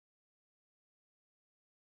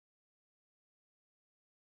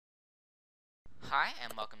Hi,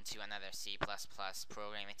 and welcome to another C++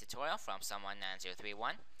 programming tutorial from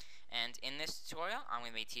Someone9031. And in this tutorial, I'm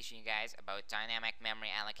going to be teaching you guys about dynamic memory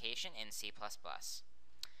allocation in C++.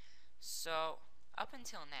 So, up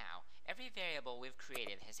until now, every variable we've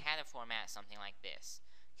created has had a format something like this.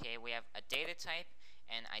 Okay, we have a data type,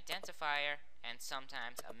 an identifier, and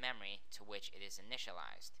sometimes a memory to which it is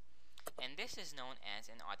initialized. And this is known as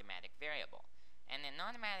an automatic variable. And an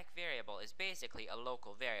automatic variable is basically a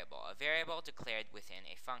local variable, a variable declared within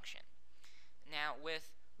a function. Now,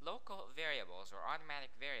 with local variables or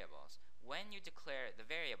automatic variables, when you declare the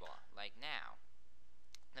variable, like now,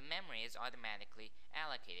 the memory is automatically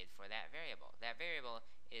allocated for that variable. That variable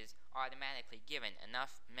is automatically given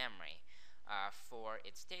enough memory for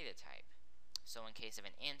its data type. So in case of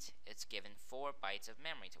an int, it's given 4 bytes of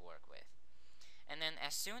memory to work with. And then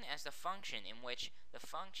as soon as the function in which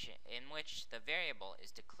the variable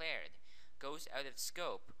is declared goes out of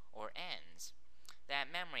scope or ends,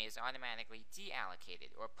 that memory is automatically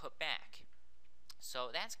deallocated or put back.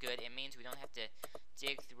 So that's good. It means we don't have to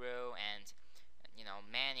dig through and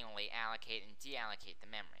manually allocate and deallocate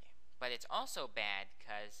the memory. But it's also bad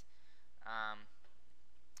because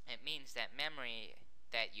it means that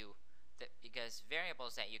because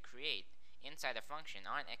variables that you create inside a function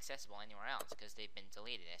aren't accessible anywhere else because they've been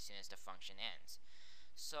deleted as soon as the function ends.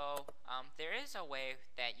 So there is a way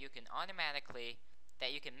that you can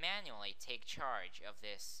manually take charge of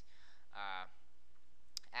this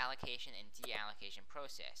allocation and deallocation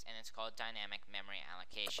process, and it's called dynamic memory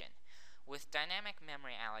allocation. With dynamic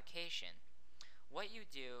memory allocation, what you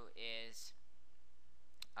do is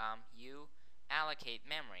you allocate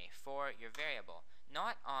memory for your variable,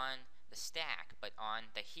 not on the stack, but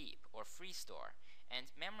on the heap or free store.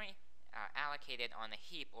 And memory allocated on the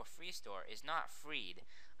heap or free store is not freed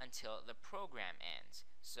until the program ends,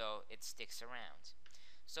 so it sticks around.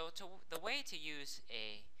 So the way to use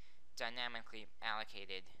a dynamically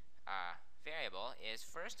allocated variable is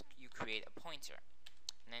first you create a pointer,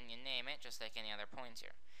 and then you name it just like any other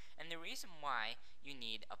pointer. And the reason why you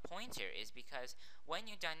need a pointer is because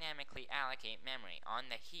when you dynamically allocate memory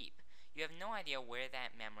on the heap, you have no idea where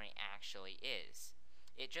that memory actually is.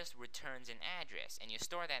 It just returns an address, and you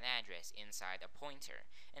store that address inside a pointer.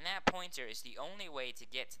 And that pointer is the only way to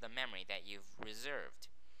get to the memory that you've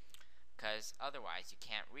reserved, because otherwise you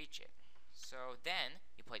can't reach it. So then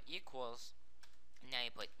you put equals, and now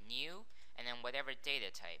you put new, and then whatever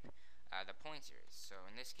data type the pointer is. So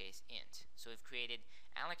in this case, int. So we've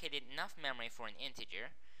allocated enough memory for an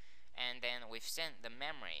integer, and then we've sent the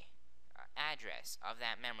memory address of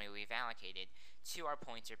that memory we've allocated to our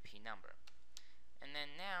pointer p number. And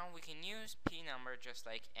then now we can use p number just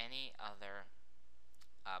like any other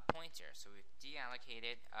pointer. So we've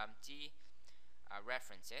deallocated,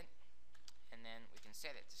 reference it, and then we can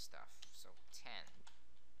set it to stuff. So 10.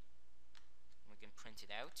 We can print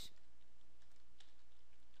it out.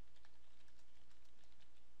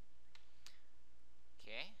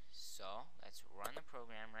 Okay, so let's run the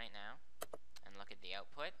program right now and look at the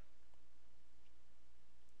output.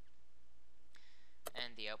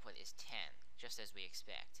 And the output is 10, just as we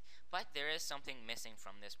expect. But there is something missing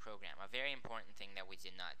from this program, a very important thing that we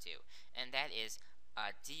did not do, and that is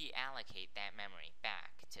deallocate that memory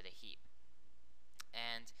back to the heap.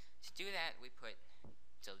 And to do that, we put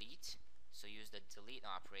delete, so use the delete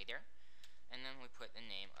operator, and then we put the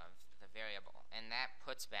name of the variable, and that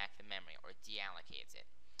puts back the memory, or deallocates it.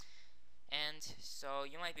 And so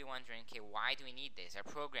you might be wondering, okay, why do we need this? Our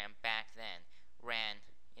program back then ran,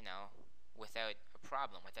 without a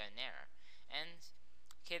problem, without an error. And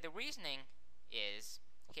okay, the reasoning is,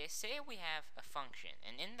 okay, say we have a function,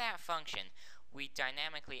 and in that function we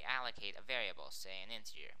dynamically allocate a variable, say an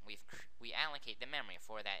integer. We allocate the memory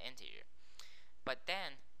for that integer. But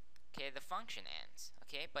then, okay, the function ends,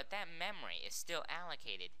 okay, but that memory is still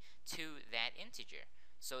allocated to that integer.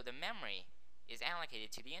 So the memory is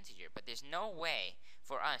allocated to the integer, but there's no way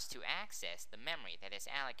for us to access the memory that is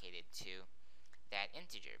allocated to that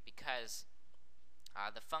integer because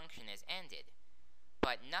the function is ended.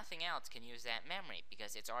 But nothing else can use that memory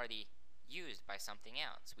because it's already used by something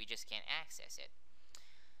else. We just can't access it.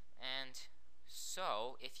 And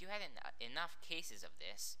so, if you had enough cases of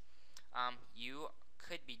this, you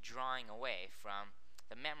could be drawing away from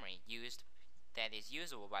the memory that is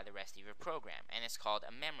usable by the rest of your program, and it's called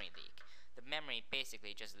a memory leak. The memory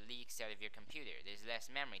basically just leaks out of your computer. There's less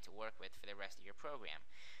memory to work with for the rest of your program,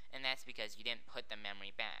 and that's because you didn't put the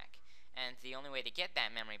memory back. And the only way to get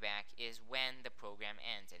that memory back is when the program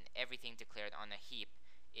ends and everything declared on the heap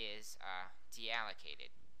is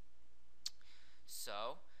deallocated.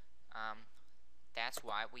 So that's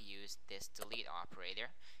why we use this delete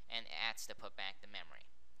operator, and that's to put back the memory.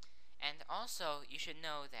 And also, you should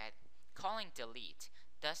know that calling delete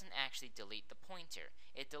doesn't actually delete the pointer.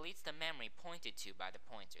 It deletes the memory pointed to by the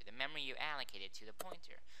pointer, the memory you allocated to the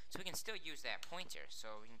pointer. So we can still use that pointer.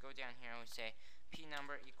 So we can go down here and we say p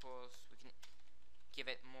number equals, we can give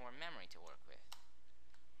it more memory to work with.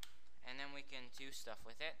 And then we can do stuff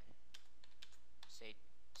with it. Say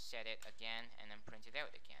set it again and then print it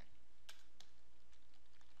out again.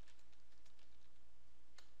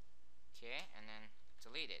 Okay, and then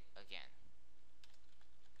delete it again.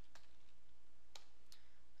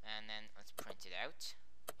 And then let's print it out.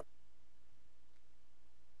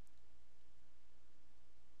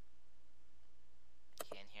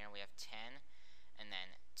 Okay, and here we have 10 and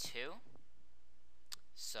then 2.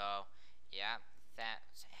 So yeah, that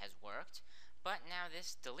has worked. But now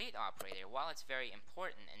this delete operator, while it's very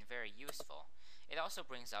important and very useful, it also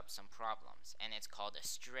brings up some problems, and it's called a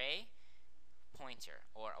stray pointer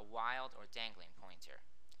or a wild or dangling pointer.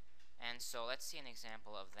 And so let's see an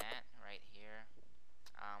example of that right here.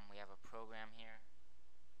 We have a program here,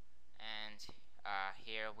 and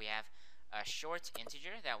here we have a short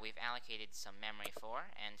integer that we've allocated some memory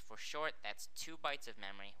for, and for short that's 2 bytes of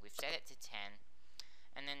memory. We've set it to 10,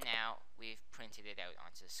 and then now we've printed it out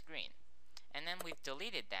onto the screen. And then we've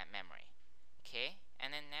deleted that memory. Okay,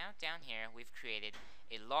 and then now down here we've created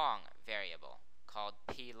a long variable called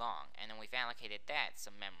plong, and then we've allocated that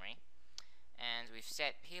some memory, and we've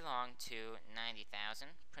set plong to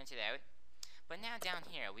 90,000, print it out. But now down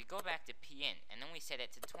here we go back to pin, and then we set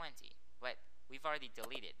it to 20, but we've already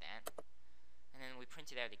deleted that, and then we print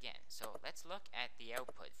it out again. So let's look at the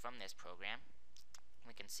output from this program.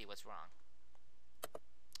 We can see what's wrong.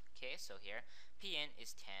 Okay, so here pin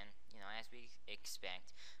is 10, as we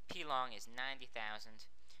expect. Plong is 90,000.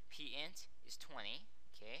 Pint is 20.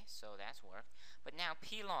 Okay, so that's worked. But now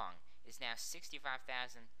plong is now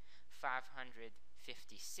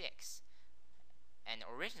 65,556. And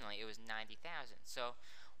originally it was 90,000. So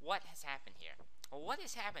what has happened here? Well, what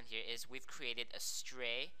has happened here is we've created a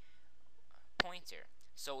stray pointer.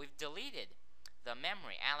 So we've deleted the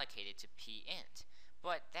memory allocated to pint,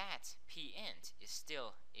 but that pint is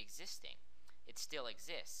still existing. It still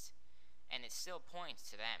exists, and it still points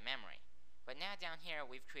to that memory. But now down here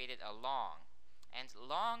we've created a long, and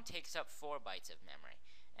long takes up 4 bytes of memory.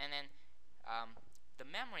 And then the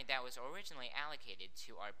memory that was originally allocated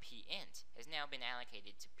to our pint has now been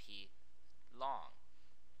allocated to plong.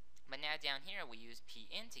 But now down here we use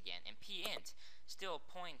pint again, and pint still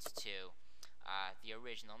points to the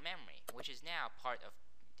original memory, which is now part of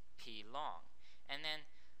plong. And then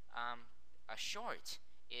a short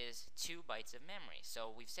is 2 bytes of memory, so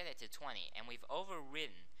we've set it to 20, and we've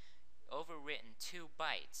overwritten 2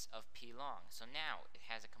 bytes of plong. So now it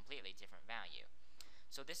has a completely different value.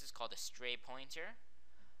 So this is called a stray pointer.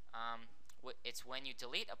 It's when you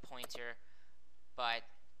delete a pointer, but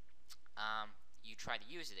you try to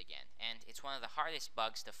use it again, and it's one of the hardest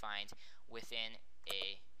bugs to find within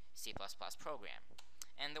a C++ program.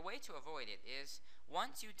 And the way to avoid it is,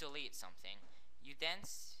 once you delete something,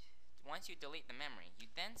 once you delete the memory, you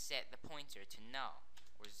then set the pointer to null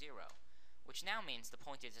or 0, which now means the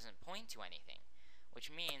pointer doesn't point to anything, which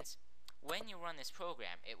means when you run this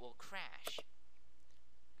program, it will crash.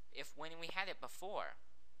 When we had it before,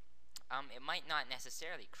 it might not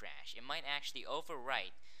necessarily crash. It might actually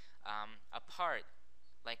overwrite a part,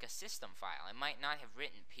 like a system file. It might not have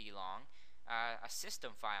written plong. A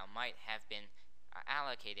system file might have been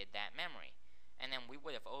allocated that memory, and then we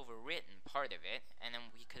would have overwritten part of it, and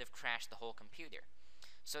then we could have crashed the whole computer.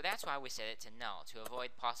 So that's why we set it to null, to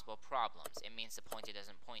avoid possible problems. It means the pointer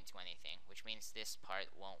doesn't point to anything, which means this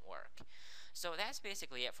part won't work. So that's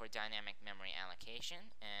basically it for dynamic memory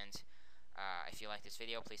allocation, and if you like this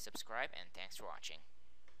video, please subscribe, and thanks for watching.